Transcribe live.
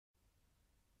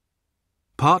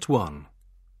Part 1.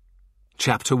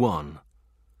 Chapter 1.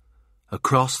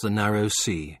 Across the Narrow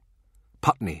Sea.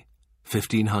 Putney,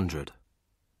 1500.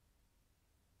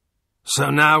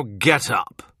 So now get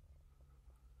up!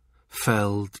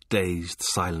 Felled, dazed,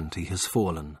 silent, he has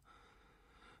fallen.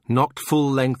 Knocked full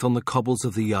length on the cobbles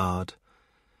of the yard,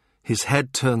 his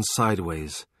head turned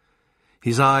sideways.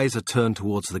 His eyes are turned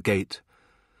towards the gate,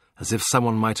 as if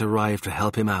someone might arrive to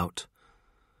help him out.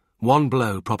 One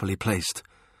blow, properly placed,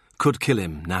 could kill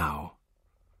him now.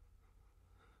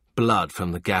 Blood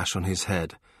from the gash on his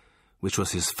head, which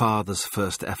was his father's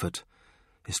first effort,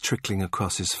 is trickling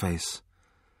across his face.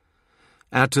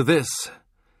 Add to this,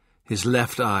 his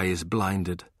left eye is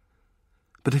blinded.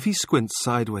 But if he squints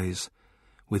sideways,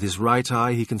 with his right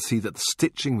eye he can see that the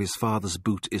stitching of his father's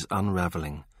boot is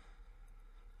unravelling.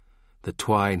 The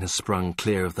twine has sprung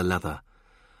clear of the leather,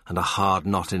 and a hard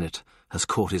knot in it has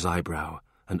caught his eyebrow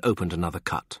and opened another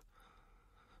cut.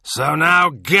 So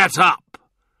now get up!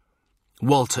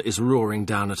 Walter is roaring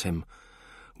down at him,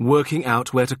 working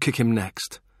out where to kick him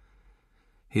next.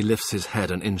 He lifts his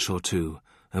head an inch or two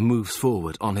and moves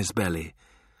forward on his belly,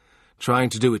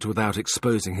 trying to do it without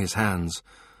exposing his hands,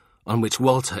 on which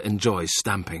Walter enjoys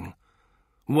stamping.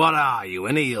 "What are you,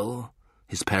 an eel?"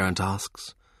 his parent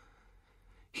asks.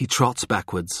 He trots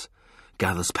backwards,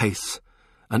 gathers pace,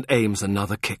 and aims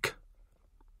another kick.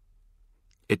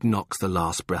 It knocks the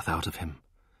last breath out of him.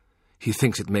 He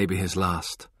thinks it may be his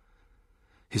last.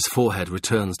 His forehead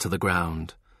returns to the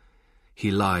ground. He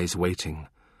lies waiting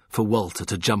for Walter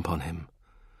to jump on him.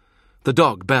 The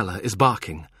dog, Bella, is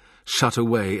barking, shut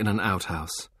away in an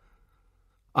outhouse.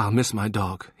 I'll miss my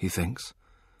dog, he thinks.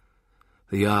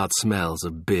 The yard smells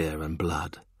of beer and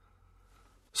blood.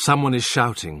 Someone is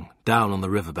shouting down on the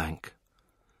riverbank.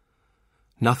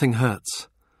 Nothing hurts,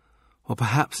 or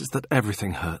perhaps it's that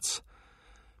everything hurts,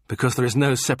 because there is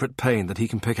no separate pain that he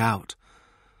can pick out.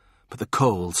 But the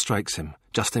cold strikes him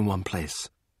just in one place,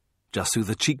 just through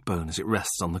the cheekbone as it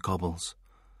rests on the cobbles.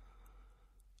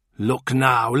 Look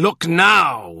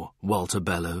now, Walter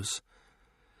bellows.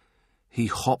 He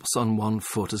hops on one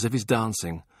foot as if he's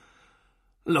dancing.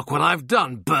 Look what I've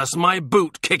done, burst my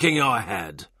boot kicking your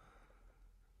head.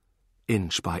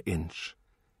 Inch by inch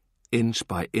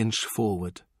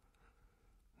forward.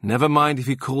 Never mind if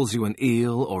he calls you an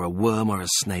eel or a worm or a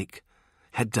snake.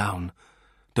 Head down.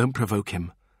 Don't provoke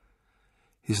him.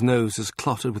 His nose is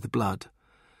clotted with blood,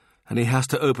 and he has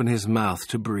to open his mouth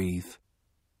to breathe.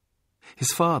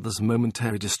 His father's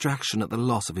momentary distraction at the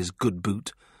loss of his good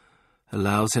boot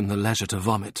allows him the leisure to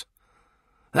vomit.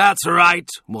 That's right,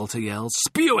 Walter yells.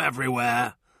 Spew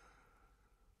everywhere.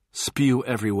 Spew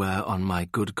everywhere on my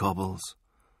good cobbles.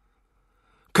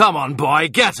 Come on, boy,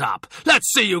 get up.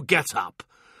 Let's see you get up.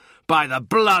 By the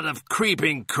blood of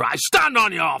creeping Christ, stand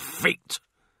on your feet.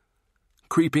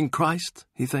 Creeping Christ,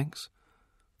 he thinks.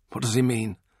 What does he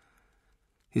mean?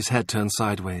 His head turns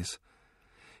sideways.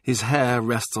 His hair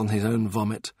rests on his own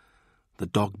vomit. The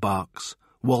dog barks,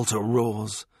 Walter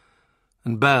roars,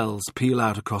 and bells peal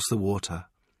out across the water.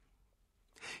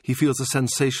 He feels a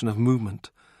sensation of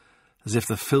movement, as if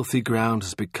the filthy ground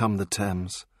has become the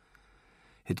Thames.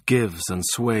 It gives and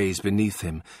sways beneath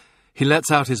him. He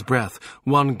lets out his breath,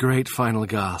 one great final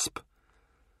gasp.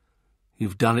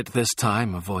 You've done it this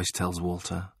time, a voice tells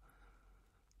Walter.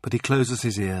 But he closes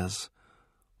his ears,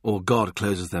 or God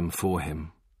closes them for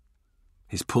him.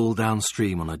 He's pulled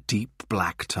downstream on a deep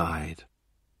black tide.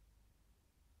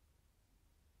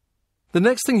 The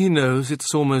next thing he knows,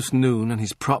 it's almost noon, and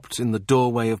he's propped in the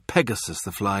doorway of Pegasus,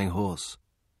 the flying horse.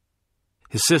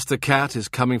 His sister Cat is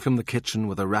coming from the kitchen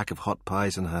with a rack of hot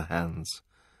pies in her hands.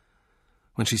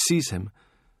 When she sees him,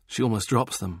 she almost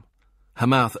drops them. Her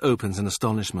mouth opens in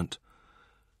astonishment.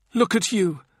 Look at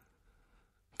you!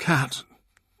 Cat,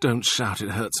 don't shout,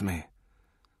 it hurts me.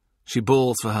 She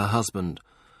bawls for her husband.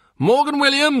 Morgan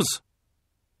Williams!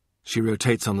 She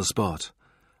rotates on the spot,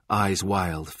 eyes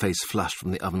wild, face flushed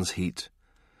from the oven's heat.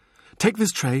 Take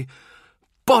this tray.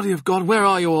 Body of God, where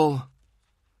are you all?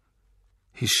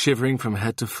 He's shivering from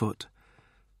head to foot,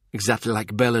 exactly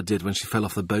like Bella did when she fell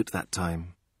off the boat that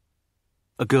time.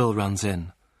 A girl runs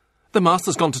in. The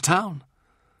master's gone to town.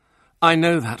 I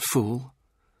know that, fool.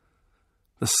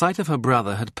 The sight of her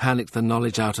brother had panicked the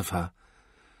knowledge out of her.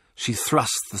 She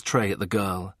thrusts the tray at the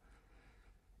girl.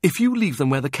 If you leave them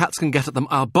where the cats can get at them,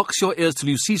 I'll box your ears till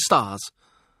you see stars.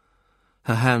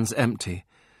 Her hands empty,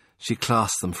 she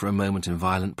clasps them for a moment in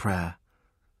violent prayer.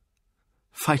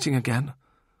 Fighting again?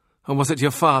 Or was it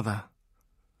your father?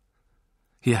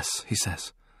 Yes, he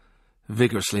says,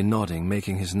 vigorously nodding,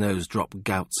 making his nose drop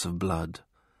gouts of blood.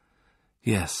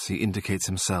 Yes, he indicates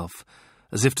himself,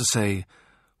 as if to say,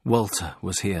 Walter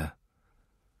was here.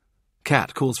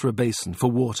 Cat calls for a basin, for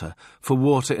water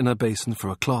in a basin, for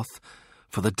a cloth,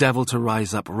 for the devil to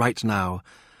rise up right now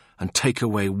and take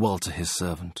away Walter his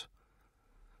servant.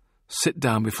 Sit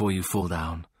down before you fall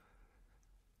down.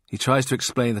 He tries to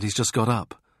explain that he's just got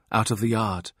up, out of the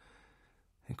yard.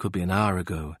 It could be an hour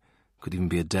ago, it could even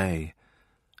be a day,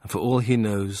 and for all he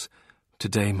knows,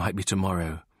 today might be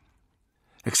tomorrow.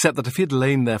 Except that if he had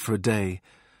lain there for a day,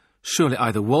 surely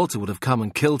either Walter would have come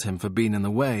and killed him for being in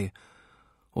the way,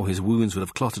 or his wounds would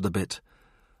have clotted a bit,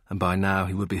 and by now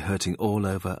he would be hurting all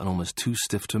over and almost too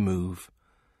stiff to move.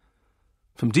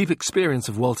 From deep experience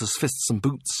of Walter's fists and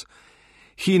boots,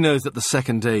 he knows that the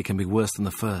second day can be worse than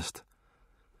the first.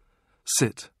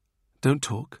 Sit. Don't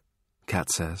talk, Cat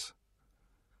says.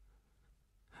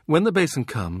 When the basin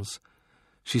comes,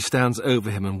 she stands over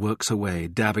him and works away,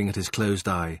 dabbing at his closed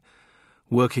eye,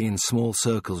 working in small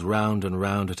circles round and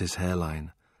round at his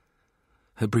hairline.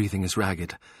 Her breathing is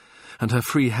ragged, and her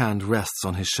free hand rests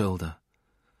on his shoulder.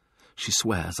 She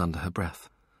swears under her breath.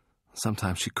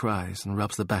 Sometimes she cries and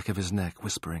rubs the back of his neck,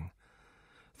 whispering,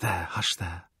 "There, hush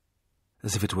there,"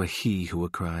 as if it were he who were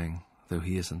crying, though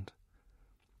he isn't.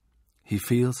 He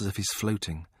feels as if he's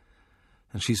floating,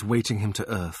 and she's weighting him to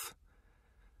earth.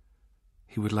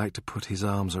 He would like to put his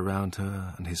arms around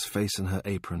her and his face in her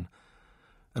apron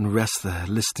and rest there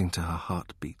listening to her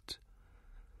heartbeat.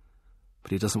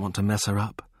 But he doesn't want to mess her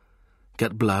up,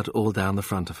 get blood all down the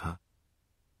front of her.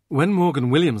 When Morgan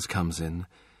Williams comes in,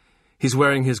 he's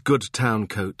wearing his good town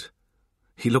coat.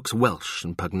 He looks Welsh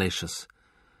and pugnacious.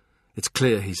 It's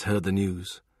clear he's heard the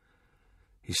news.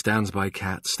 He stands by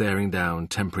Cat, staring down,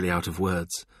 temporarily out of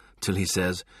words, till he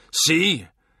says, "See!"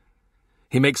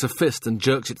 He makes a fist and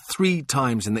jerks it 3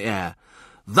 times in the air.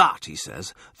 "That," he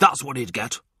says, "that's what he'd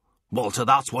get. Walter,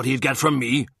 that's what he'd get from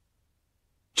me."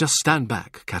 "Just stand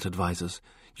back," Cat advises.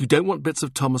 "You don't want bits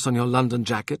of Thomas on your London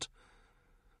jacket."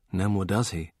 No more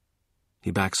does he.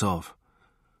 He backs off.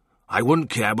 "I wouldn't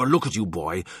care, but look at you,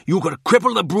 boy. You could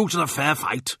cripple the brute in a fair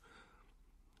fight."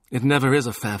 "It never is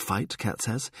a fair fight," Cat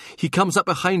says. "He comes up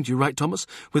behind you, right, Thomas,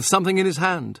 with something in his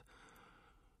hand."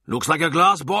 "Looks like a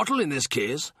glass bottle in this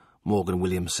case," Morgan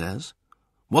Williams says.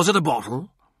 "Was it a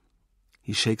bottle?"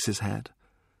 He shakes his head.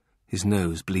 His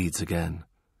nose bleeds again.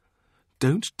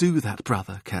 "Don't do that,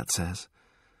 brother," Cat says.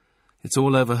 It's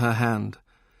all over her hand.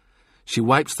 She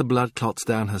wipes the blood clots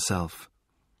down herself.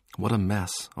 What a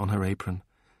mess on her apron.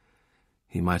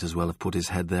 He might as well have put his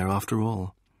head there after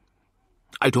all.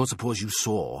 "I don't suppose you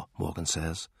saw," Morgan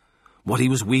says, "what he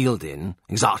was wielding,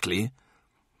 exactly."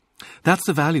 "That's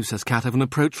the value," says Cat, of an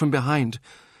approach from behind.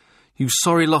 "You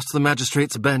sorry lost to the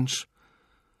magistrate's bench."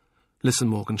 "Listen,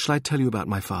 Morgan, shall I tell you about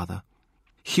my father?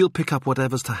 He'll pick up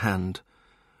whatever's to hand,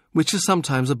 which is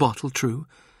sometimes a bottle, true.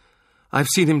 I've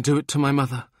seen him do it to my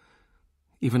mother,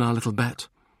 even our little Bet.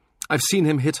 I've seen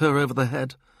him hit her over the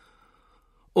head.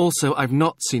 Also, I've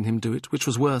not seen him do it, which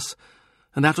was worse,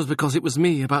 and that was because it was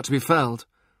me about to be felled."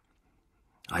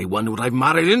 "I wonder what I've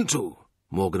married into,"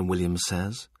 Morgan Williams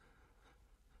says.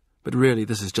 But really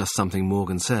this is just something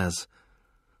Morgan says.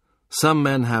 Some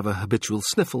men have a habitual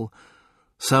sniffle,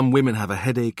 some women have a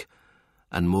headache,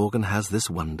 and Morgan has this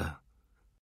wonder.